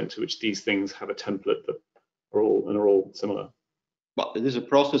the extent to which these things have a template that are all similar. Well, it is a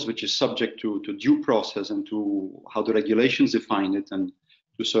process which is subject to due process and to how the regulations define it and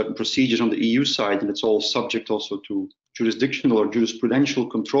to certain procedures on the EU side, and it's all subject also to jurisdictional or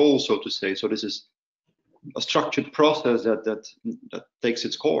jurisprudential control, so to say. So this is a structured process that takes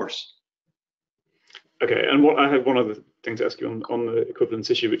its course. Okay, and I have one other thing to ask you on the equivalence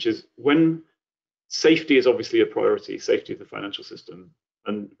issue, which is when safety is obviously a priority, safety of the financial system,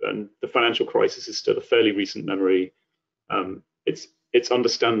 and the financial crisis is still a fairly recent memory. It's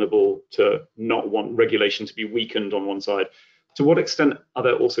understandable to not want regulation to be weakened on one side. To what extent are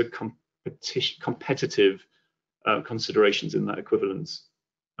there also competitive considerations in that equivalence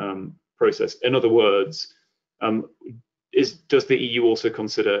process? In other words, does the EU also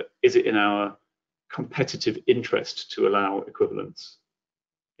consider, is it in our competitive interest to allow equivalence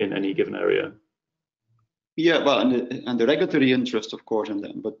in any given area? Yeah, well, and the regulatory interest, of course, and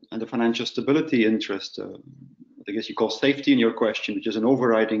the financial stability interest. I guess you call safety in your question, which is an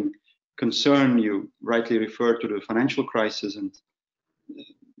overriding concern. You rightly refer to the financial crisis, and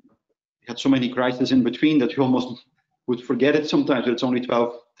we had so many crises in between that you almost would forget it sometimes. It's only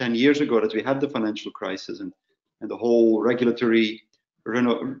 10 years ago that we had the financial crisis, and the whole regulatory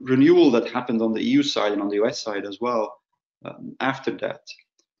renewal that happened on the EU side and on the US side as well after that.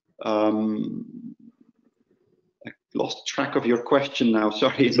 I lost track of your question now.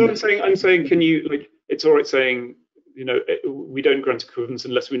 Sorry. So I'm saying, can you it's all right saying, we don't grant equivalence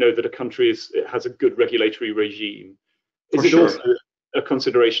unless we know that a country has a good regulatory regime. Is it also a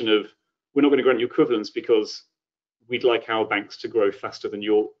consideration of we're not going to grant you equivalence because we'd like our banks to grow faster than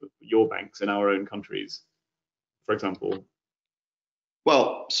your banks in our own countries, for example?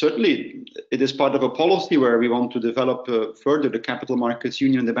 Well, certainly it is part of a policy where we want to develop further the capital markets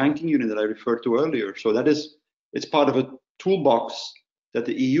union and the banking union that I referred to earlier. So it's part of a toolbox that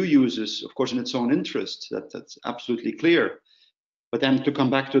the EU uses, of course, in its own interest. That's absolutely clear. But then to come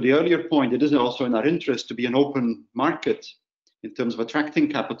back to the earlier point, it is also in our interest to be an open market in terms of attracting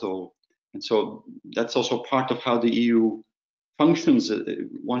capital. And so that's also part of how the EU functions.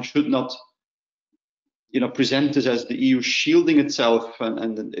 One should not present this as the EU shielding itself,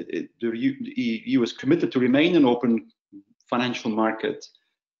 and the EU is committed to remain an open financial market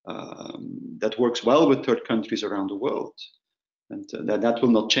that works well with third countries around the world. And that will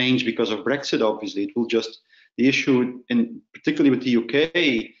not change because of Brexit, obviously. It will just, the issue, particularly with the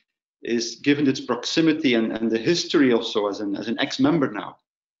UK, is given its proximity and the history also as an ex-member now.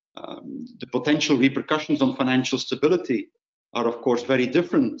 The potential repercussions on financial stability are, of course, very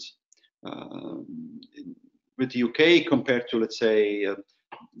different with the UK compared to, let's say,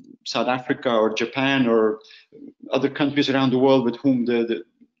 South Africa or Japan or other countries around the world with whom the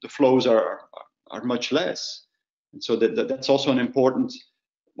flows are much less. And so that's also an important,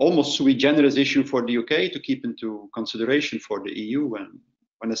 almost sui generis issue for the UK to keep into consideration for the EU when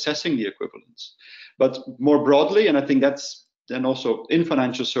assessing the equivalence. But more broadly, and I think that's then also in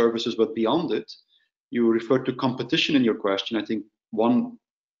financial services, but beyond it, you referred to competition in your question. I think one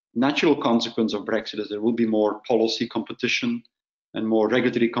natural consequence of Brexit is there will be more policy competition and more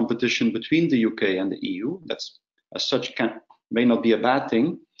regulatory competition between the UK and the EU. That's, as such, may not be a bad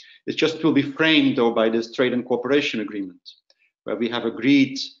thing. It just will be framed, though, by this trade and cooperation agreement, where we have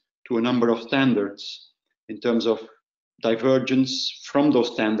agreed to a number of standards in terms of divergence from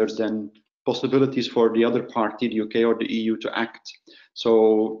those standards, then possibilities for the other party, the UK or the EU, to act.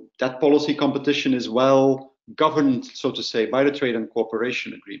 So that policy competition is well governed, so to say, by the trade and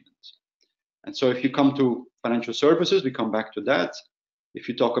cooperation agreement. And so if you come to financial services, we come back to that. If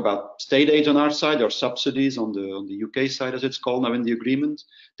you talk about state aid on our side, or subsidies on the UK side, as it's called now in the agreement,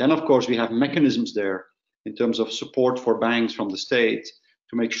 then of course we have mechanisms there in terms of support for banks from the state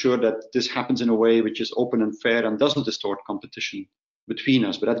to make sure that this happens in a way which is open and fair and doesn't distort competition between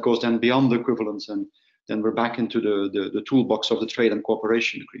us. But that goes then beyond the equivalence, and then we're back into the toolbox of the trade and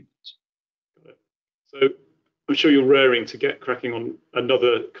cooperation agreement. So I'm sure you're raring to get cracking on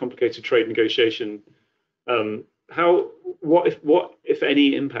another complicated trade negotiation. What if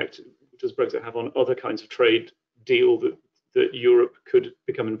any impact does Brexit have on other kinds of trade deal that Europe could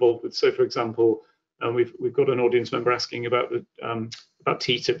become involved with? So, for example, we've got an audience member asking about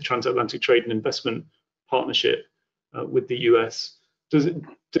TTIP, the Transatlantic Trade and Investment Partnership with the US. Does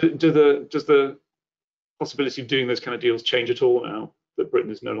the possibility of doing those kind of deals change at all now that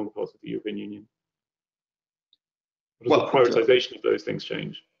Britain is no longer part of the European Union? Or does the prioritization of those things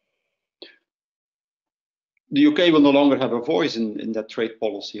change? The UK will no longer have a voice in that trade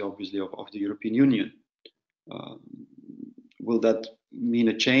policy, obviously, of the European Union. Will that mean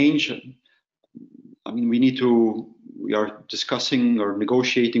a change? I mean, we are discussing or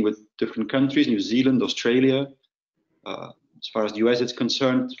negotiating with different countries, New Zealand, Australia. As far as the US is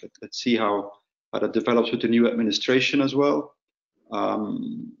concerned, let's see how that develops with the new administration as well.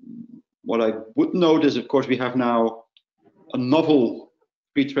 What I would note is, of course, we have now a novel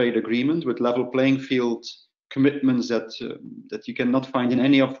free trade agreement with level playing field commitments that you cannot find in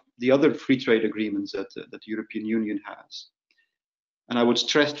any of the other free trade agreements that the European Union has. And I would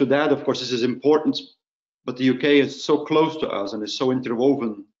stress to that, of course, this is important, but the UK is so close to us and is so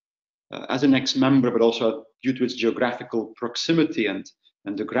interwoven as an ex-member, but also due to its geographical proximity and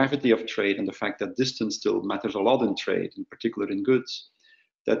the gravity of trade and the fact that distance still matters a lot in trade, in particular in goods,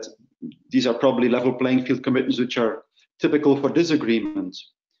 that these are probably level playing field commitments which are typical for this agreement.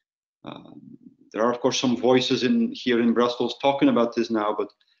 There are, of course, some voices here in Brussels talking about this now, but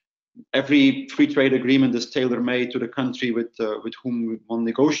every free trade agreement is tailor-made to the country with whom one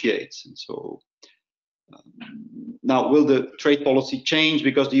negotiates. And so now, will the trade policy change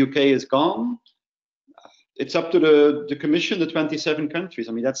because the UK is gone? It's up to the Commission, the 27 countries.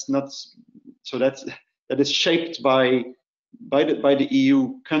 I mean, that's not so. That is shaped by the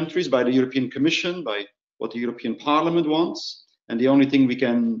EU countries, by the European Commission, by what the European Parliament wants. And the only thing we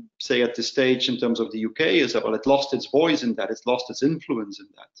can say at this stage in terms of the UK is that, well, it lost its voice in that, it's lost its influence in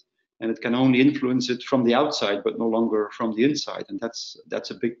that, and it can only influence it from the outside, but no longer from the inside. And that's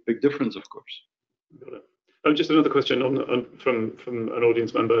a big difference, of course. Got it. Just another question from an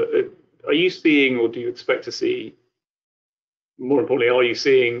audience member. Are you seeing, or do you expect to see, more importantly, are you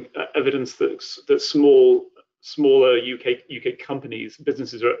seeing evidence that smaller UK companies,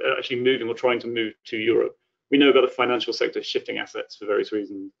 businesses are actually moving or trying to move to Europe? We know about the financial sector shifting assets for various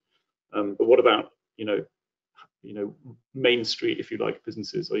reasons, but what about Main Street, if you like,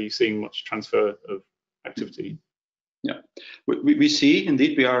 businesses? Are you seeing much transfer of activity? Yeah, we see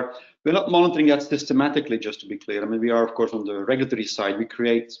indeed. We're not monitoring that systematically, just to be clear. I mean, we are, of course, on the regulatory side. We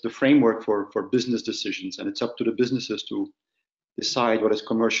create the framework for business decisions, and it's up to the businesses to decide what is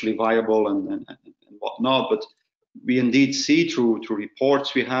commercially viable and whatnot. But we indeed see through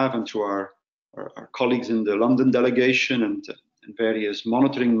reports we have and through our colleagues in the London delegation and various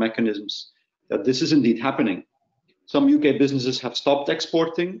monitoring mechanisms that this is indeed happening. Some UK businesses have stopped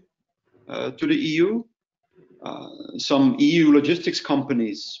exporting to the EU. Some EU logistics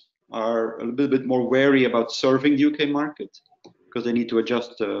companies are a little bit more wary about serving the UK market because they need to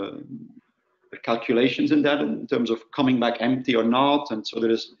adjust their calculations in that in terms of coming back empty or not. And so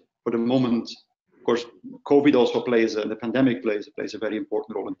there is, for the moment, of course, COVID also the pandemic plays a very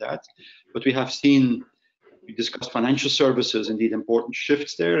important role in that. But we have seen, we discussed financial services, indeed important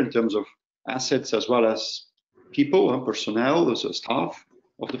shifts there in terms of assets as well as people, personnel, as a staff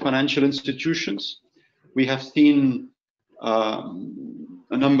of the financial institutions. We have seen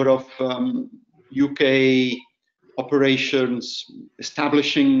a number of UK operations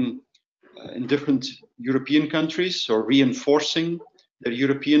establishing in different European countries or reinforcing their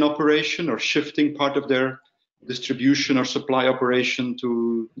European operation or shifting part of their distribution or supply operation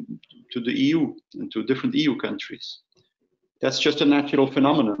to the EU and to different EU countries. That's just a natural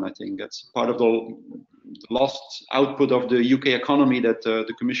phenomenon, I think. That's part of the lost output of the UK economy that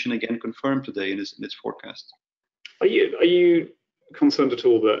the Commission again confirmed today in its forecast. Are you concerned at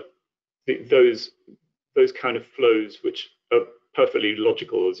all that those kind of flows, which are perfectly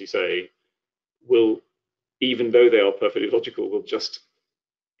logical, as you say, will, even though they are perfectly logical, will just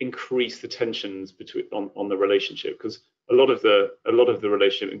increase the tensions between on the relationship, because a lot of the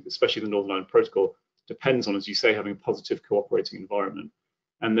relationship, especially the Northern Ireland Protocol, depends on, as you say, having a positive cooperating environment.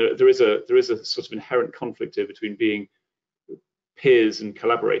 And there is a sort of inherent conflict here between being peers and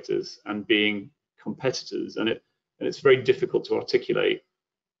collaborators and being competitors, and it's very difficult to articulate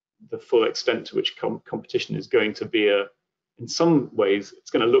the full extent to which competition is going to be in some ways,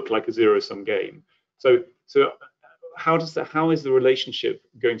 it's going to look like a zero-sum game. So how is the relationship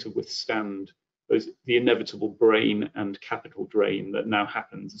going to withstand the inevitable brain and capital drain that now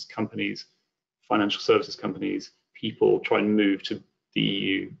happens as companies, financial services companies, people try and move to the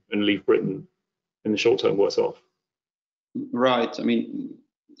EU and leave Britain in the short term worse off? Right. I mean,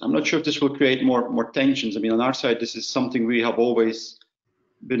 I'm not sure if this will create more tensions. I mean, on our side, this is something we have always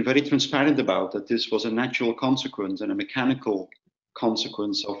been very transparent about, that this was a natural consequence and a mechanical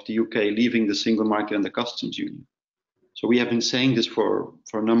consequence of the UK leaving the single market and the customs union. So we have been saying this for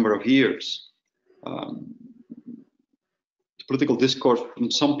a number of years. The political discourse from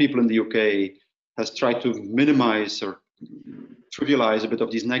some people in the UK has tried to minimize or trivialize a bit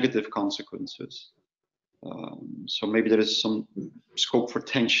of these negative consequences. So maybe there is some scope for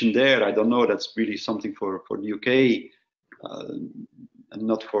tension there. I don't know. That's really something for the UK and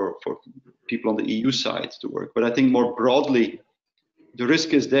not for people on the EU side to work. But I think more broadly, the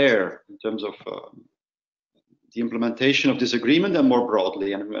risk is there in terms of the implementation of this agreement, and more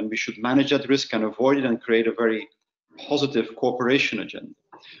broadly, and we should manage that risk and avoid it and create a very positive cooperation agenda.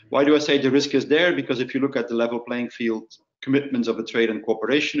 Why do I say the risk is there? Because if you look at the level playing field commitments of the trade and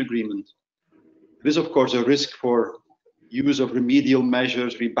cooperation agreement, there is of course a risk for use of remedial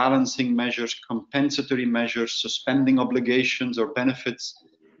measures, rebalancing measures, compensatory measures, suspending obligations or benefits,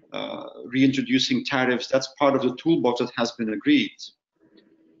 reintroducing tariffs. That's part of the toolbox that has been agreed.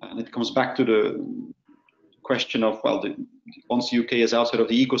 And it comes back to the question of, well, once the UK is outside of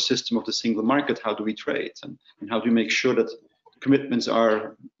the ecosystem of the single market, how do we trade? And how do we make sure that commitments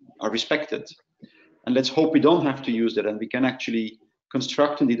are respected? And let's hope we don't have to use that, and we can actually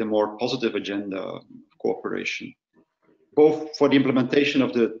construct indeed a more positive agenda of cooperation, both for the implementation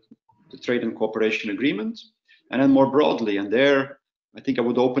of the trade and cooperation agreement, and then more broadly. And there, I think I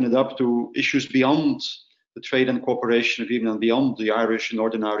would open it up to issues beyond the trade and cooperation agreement and beyond the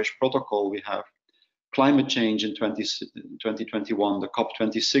Northern Irish Protocol. We have climate change in 2021, the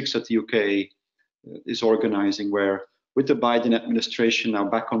COP26 that the UK is organizing, where with the Biden administration now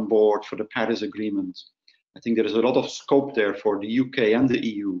back on board for the Paris Agreement, I think there is a lot of scope there for the UK and the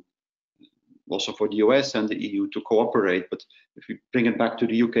EU, also for the US and the EU to cooperate. But if we bring it back to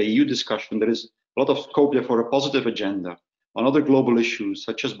the UK-EU discussion, there is a lot of scope there for a positive agenda on other global issues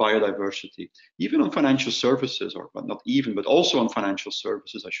such as biodiversity, even on financial services, or not even, but also on financial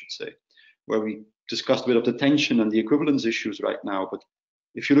services, I should say, where we discussed a bit of the tension and the equivalence issues right now. But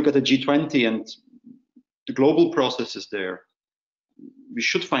if you look at the G20 and the global processes there, we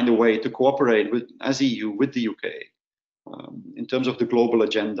should find a way to cooperate as EU with the UK in terms of the global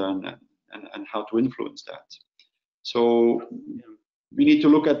agenda and how to influence that. So we need to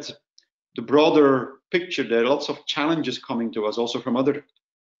look at the broader picture. There are lots of challenges coming to us also from other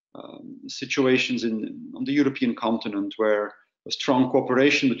situations on the European continent, where a strong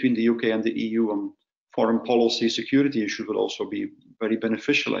cooperation between the UK and the EU on foreign policy security issues would also be very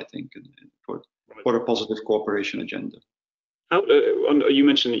beneficial, I think, for a positive cooperation agenda. You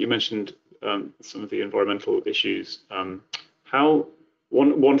mentioned some of the environmental issues.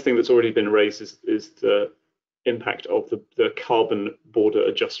 One thing that's already been raised is the impact of the carbon border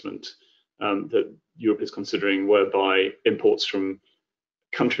adjustment that Europe is considering, whereby imports from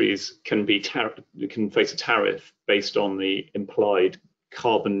countries can face a tariff based on the implied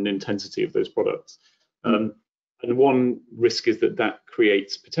carbon intensity of those products. And one risk is that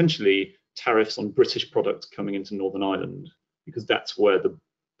creates potentially tariffs on British products coming into Northern Ireland, because that's where the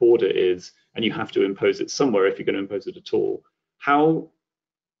border is, and you have to impose it somewhere if you're going to impose it at all.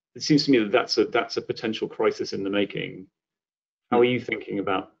 It seems to me that's a potential crisis in the making. How are you thinking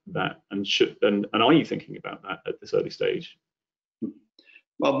about that, and are you thinking about that at this early stage?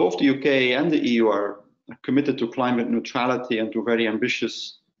 Well, both the UK and the EU are committed to climate neutrality and to very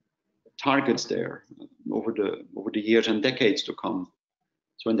ambitious targets there over the years and decades to come.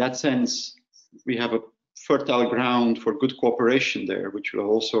 So in that sense, we have a fertile ground for good cooperation there, which will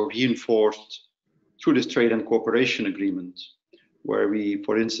also reinforced through this trade and cooperation agreement, where we,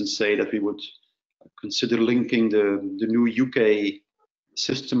 for instance, say that we would consider linking the new UK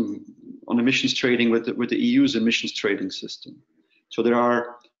system on emissions trading with the EU's emissions trading system. So there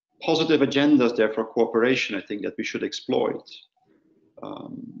are positive agendas there for cooperation, I think, that we should exploit.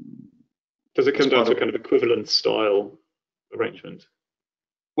 Does it come down to a kind of equivalent style arrangement?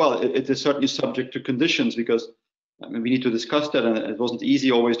 Well, it is certainly subject to conditions, because I mean, we need to discuss that, and it wasn't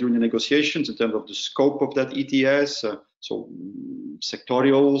easy always during the negotiations in terms of the scope of that ETS, so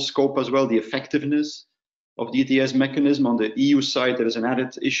sectorial scope as well, the effectiveness of the ETS mechanism. On the EU side, there is an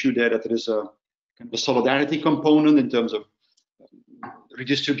added issue there, that there is a kind of a solidarity component in terms of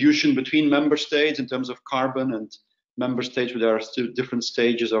redistribution between member states in terms of carbon, and member states where there are still different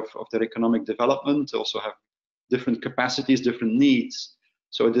stages of their economic development also have different capacities, different needs.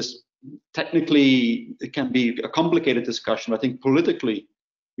 So it is technically, it can be a complicated discussion. I think politically,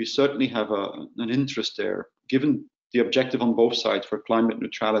 we certainly have an interest there, given the objective on both sides for climate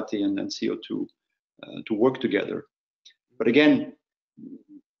neutrality and CO2 to work together. But again,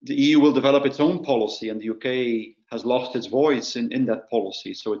 the EU will develop its own policy, and the UK has lost its voice in that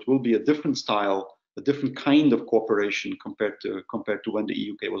policy. So it will be a different style, a different kind of cooperation compared to when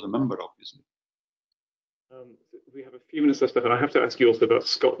the UK was a member, obviously. We have a few minutes left, and I have to ask you also about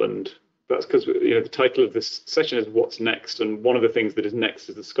Scotland. That's because the title of this session is "What's Next?" and one of the things that is next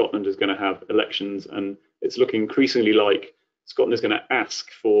is that Scotland is going to have elections, and it's looking increasingly like Scotland is going to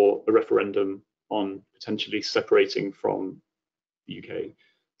ask for a referendum on potentially separating from the UK.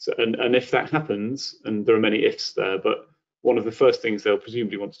 So, and if that happens, and there are many ifs there, but one of the first things they'll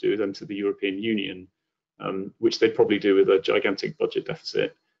presumably want to do is enter the European Union, which they'd probably do with a gigantic budget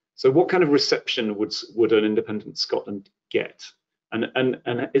deficit. So what kind of reception would an independent Scotland get? And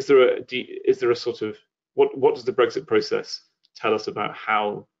is there a sort of, what does the Brexit process tell us about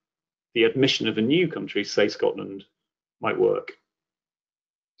how the admission of a new country, say Scotland, might work?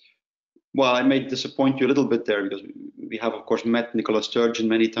 Well, I may disappoint you a little bit there, because we have, of course, met Nicola Sturgeon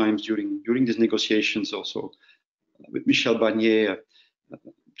many times during these negotiations, also with Michel Barnier,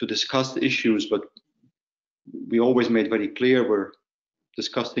 to discuss the issues. But we always made very clear we're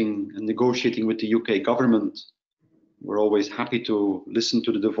discussing and negotiating with the UK government. We're always happy to listen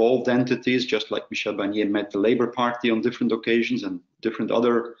to the devolved entities, just like Michel Barnier met the Labour Party on different occasions and different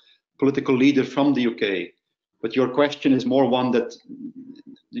other political leaders from the UK. But your question is one that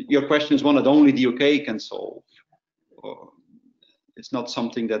only the UK can solve. It's not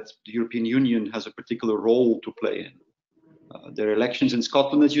something that the European Union has a particular role to play in. There are elections in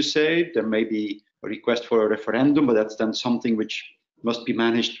Scotland, as you say. There may be a request for a referendum, but that's then something which must be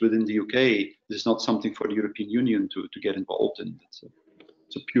managed within the UK. This is not something for the European Union to get involved in.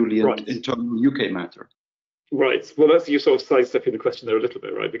 It's a purely internal UK matter. Right. Well, you're sort of sidestepping the question there a little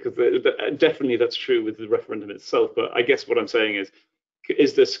bit, right? Because definitely that's true with the referendum itself. But I guess what I'm saying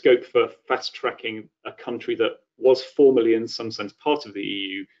is there scope for fast tracking a country that was formerly, in some sense, part of the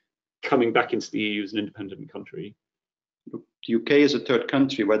EU, coming back into the EU as an independent country? The UK is a third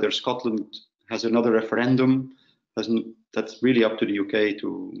country. Whether Scotland has another referendum, that's really up to the UK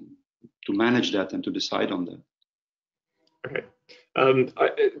to manage that and to decide on that. Okay.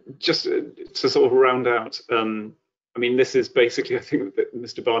 Just to sort of round out, I mean, this is basically, I think that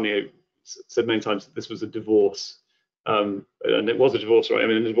Mr. Barnier said many times that this was a divorce, and it was a divorce, right? I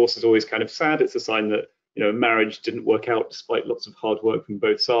mean, a divorce is always kind of sad. It's a sign that marriage didn't work out despite lots of hard work from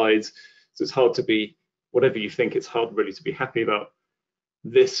both sides. So it's hard to be, whatever you think, it's hard really to be happy about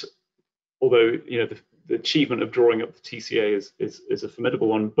this. Although the achievement of drawing up the TCA is a formidable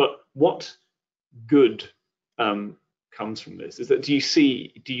one. But what good comes from this? Is that do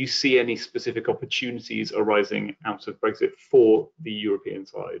you see any specific opportunities arising out of Brexit for the European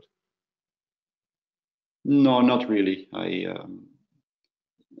side? No, not really.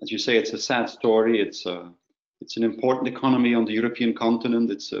 As you say, it's a sad story. It's an important economy on the European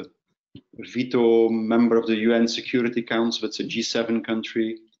continent. It's a veto member of the UN Security Council. It's a G7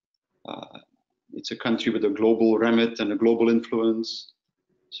 country. It's a country with a global remit and a global influence.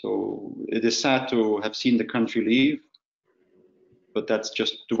 So it is sad to have seen the country leave, but that's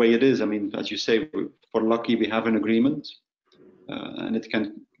just the way it is. I mean, as you say, for lucky we have an agreement, and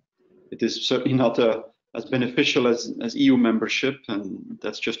it is certainly not as beneficial as EU membership, and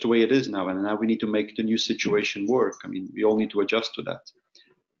that's just the way it is now. And now we need to make the new situation work. I mean, we all need to adjust to that.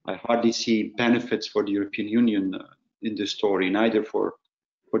 I hardly see benefits for the European Union in this story, neither for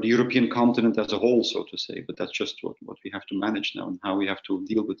the European continent as a whole, so to say. But that's just what we have to manage now and how we have to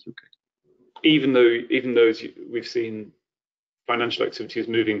deal with UK. Even though we've seen financial activities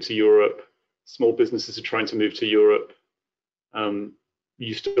moving to Europe, small businesses are trying to move to Europe,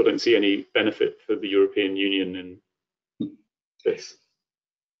 you still don't see any benefit for the European Union in this?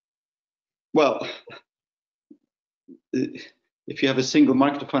 Well, it if you have a single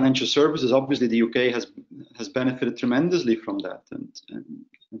market of financial services, obviously the UK has benefited tremendously from that,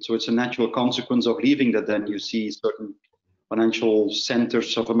 and so it's a natural consequence of leaving that then you see certain financial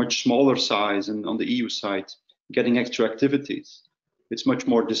centers of a much smaller size and on the EU side getting extra activities. It's much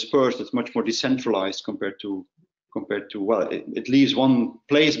more dispersed, it's much more decentralized compared to well, it leaves one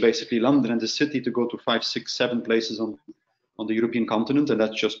place, basically London and the city, to go to 5, 6, 7 places on the European continent, and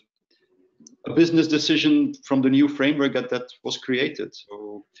that's just a business decision from the new framework that was created.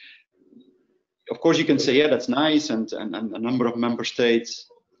 So of course you can say, yeah, that's nice, and a number of member states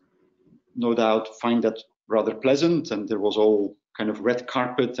no doubt find that rather pleasant, and there was all kind of red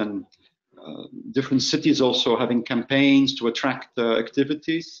carpet and different cities also having campaigns to attract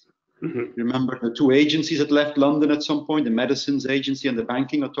activities. Mm-hmm. Remember the 2 agencies that left London at some point, the Medicines Agency and the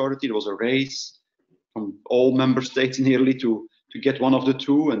Banking Authority. There was a race from all member states nearly to get one of the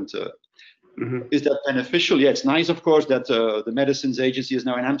 2, and mm-hmm. Is that beneficial? Yeah, it's nice, of course, that the Medicines Agency is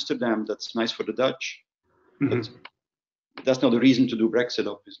now in Amsterdam. That's nice for the Dutch. Mm-hmm. But that's not the reason to do Brexit,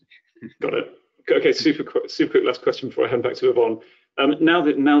 obviously. Got it. Okay, super quick last question before I hand back to Yvonne. Now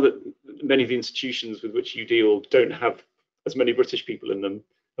that many of the institutions with which you deal don't have as many British people in them,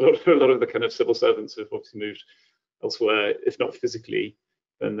 a lot of the kind of civil servants have obviously moved elsewhere, if not physically,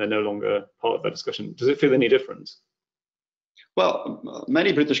 then they're no longer part of that discussion. Does it feel any different? Well,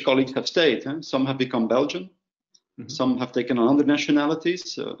 many British colleagues have stayed. Some have become Belgian. Mm-hmm. Some have taken on other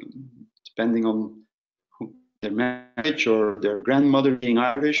nationalities, depending on their marriage or their grandmother being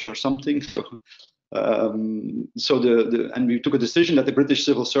Irish or something. And we took a decision that the British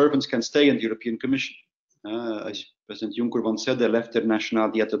civil servants can stay in the European Commission. As President Juncker once said, they left their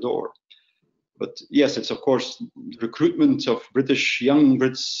nationality at the door. But yes, it's of course recruitment of young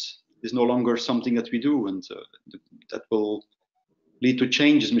Brits is no longer something that we do, and that will lead to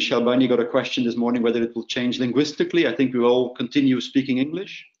changes. Michel Barnier got a question this morning whether it will change linguistically. I think we will all continue speaking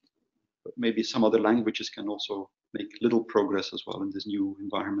English, but maybe some other languages can also make little progress as well in this new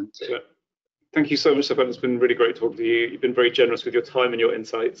environment. Yeah. Thank you so much, Stefan. It's been really great talking to you. You've been very generous with your time and your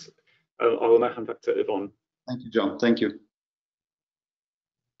insights. I will now hand back to Yvonne. Thank you, John. Thank you.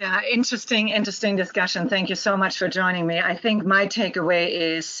 Yeah, interesting discussion. Thank you so much for joining me. I think my takeaway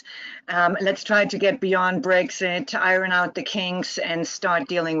is let's try to get beyond Brexit, iron out the kinks, and start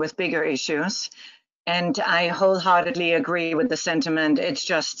dealing with bigger issues. And I wholeheartedly agree with the sentiment. It's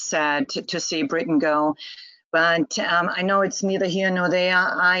just sad to see Britain go. But I know it's neither here nor there.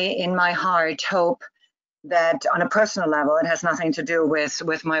 I, in my heart, hope that on a personal level, it has nothing to do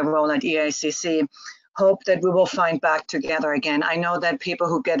with my role at EACC, hope that we will find back together again. I know that people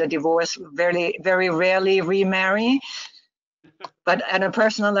who get a divorce very, very rarely remarry, but at a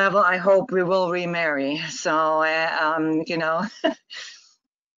personal level, I hope we will remarry. So, you know,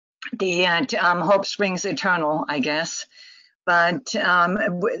 the hope springs eternal, I guess. But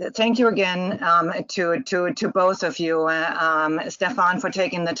thank you again to both of you, Stefan, for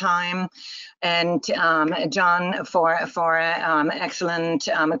taking the time, and John for excellent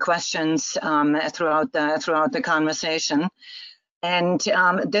questions throughout the conversation. And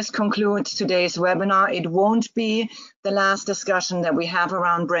this concludes today's webinar. It won't be the last discussion that we have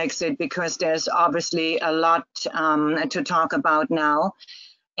around Brexit, because there's obviously a lot to talk about now.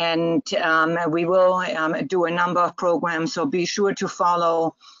 And we will do a number of programs, so be sure to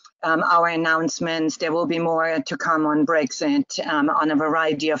follow our announcements. There will be more to come on Brexit on a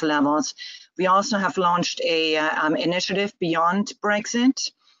variety of levels. We also have launched a initiative beyond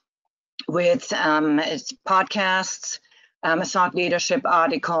Brexit with podcasts, thought leadership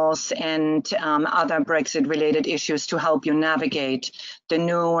articles, and other Brexit-related issues to help you navigate the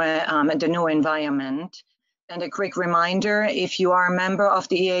new environment. And a quick reminder, if you are a member of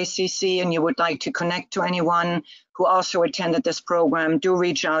the EACC and you would like to connect to anyone who also attended this program, do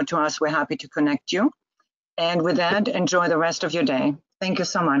reach out to us. We're happy to connect you. And with that, enjoy the rest of your day. Thank you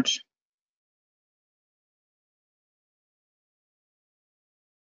so much.